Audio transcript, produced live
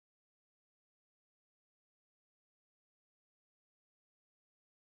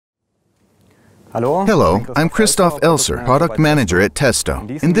Hello, I'm Christoph Elser, Product Manager at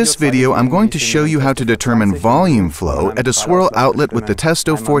Testo. In this video, I'm going to show you how to determine volume flow at a swirl outlet with the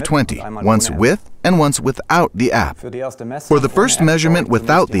Testo 420, once with and once without the app. For the first measurement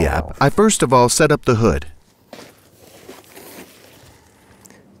without the app, I first of all set up the hood.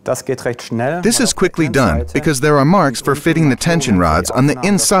 This is quickly done because there are marks for fitting the tension rods on the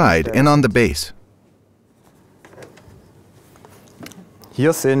inside and on the base.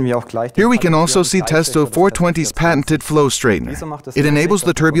 Here we can also see Testo 420's patented flow straightener. It enables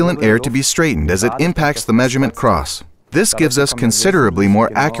the turbulent air to be straightened as it impacts the measurement cross. This gives us considerably more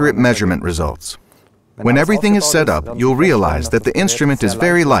accurate measurement results. When everything is set up, you'll realize that the instrument is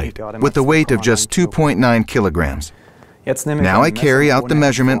very light, with a weight of just 2.9 kilograms. Now I carry out the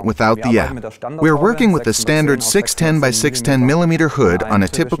measurement without the app. We're working with a standard 610 by 610 millimeter hood on a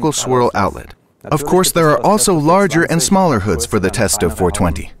typical swirl outlet. Of course, there are also larger and smaller hoods for the Testo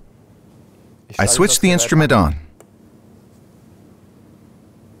 420. I switch the instrument on.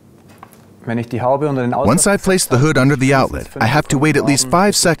 Once I place the hood under the outlet, I have to wait at least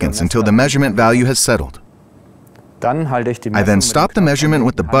 5 seconds until the measurement value has settled. I then stop the measurement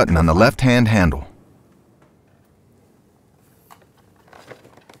with the button on the left-hand handle.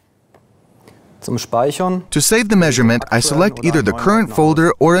 To save the measurement, I select either the current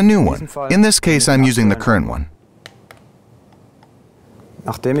folder or a new one. In this case, I'm using the current one.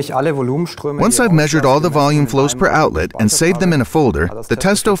 Once I've measured all the volume flows per outlet and saved them in a folder, the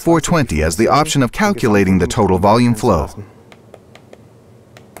Testo 420 has the option of calculating the total volume flow.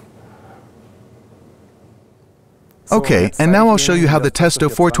 Okay, and now I'll show you how the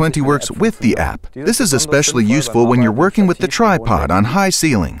Testo 420 works with the app. This is especially useful when you're working with the tripod on high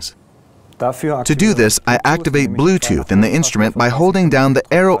ceilings. To do this, I activate Bluetooth in the instrument by holding down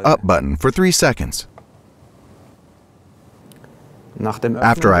the arrow up button for 3 seconds.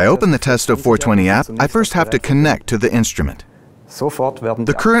 After I open the Testo 420 app, I first have to connect to the instrument.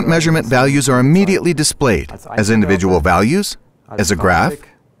 The current measurement values are immediately displayed as individual values, as a graph,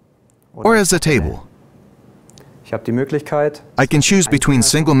 or as a table. I can choose between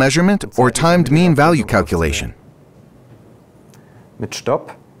single measurement or timed mean value calculation.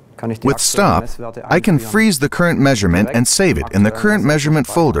 With stop, I can freeze the current measurement and save it in the current measurement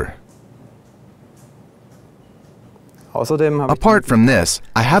folder. Apart from this,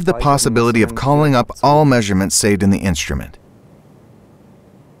 I have the possibility of calling up all measurements saved in the instrument.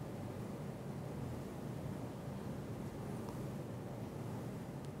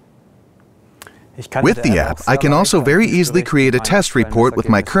 With the app, I can also very easily create a test report with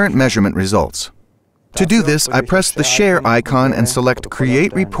my current measurement results. To do this, I press the Share icon and select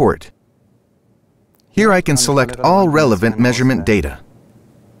Create Report. Here I can select all relevant measurement data.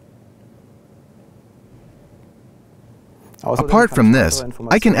 Apart from this,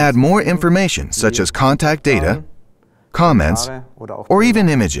 I can add more information such as contact data, comments, or even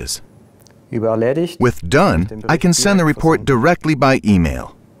images. With Done, I can send the report directly by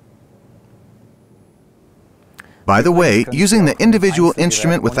email. By the way, using the individual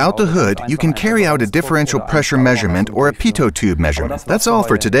instrument without the hood, you can carry out a differential pressure measurement or a pitot tube measurement. That's all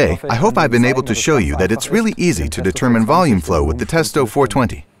for today. I hope I've been able to show you that it's really easy to determine volume flow with the Testo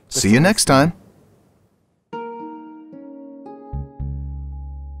 420. See you next time.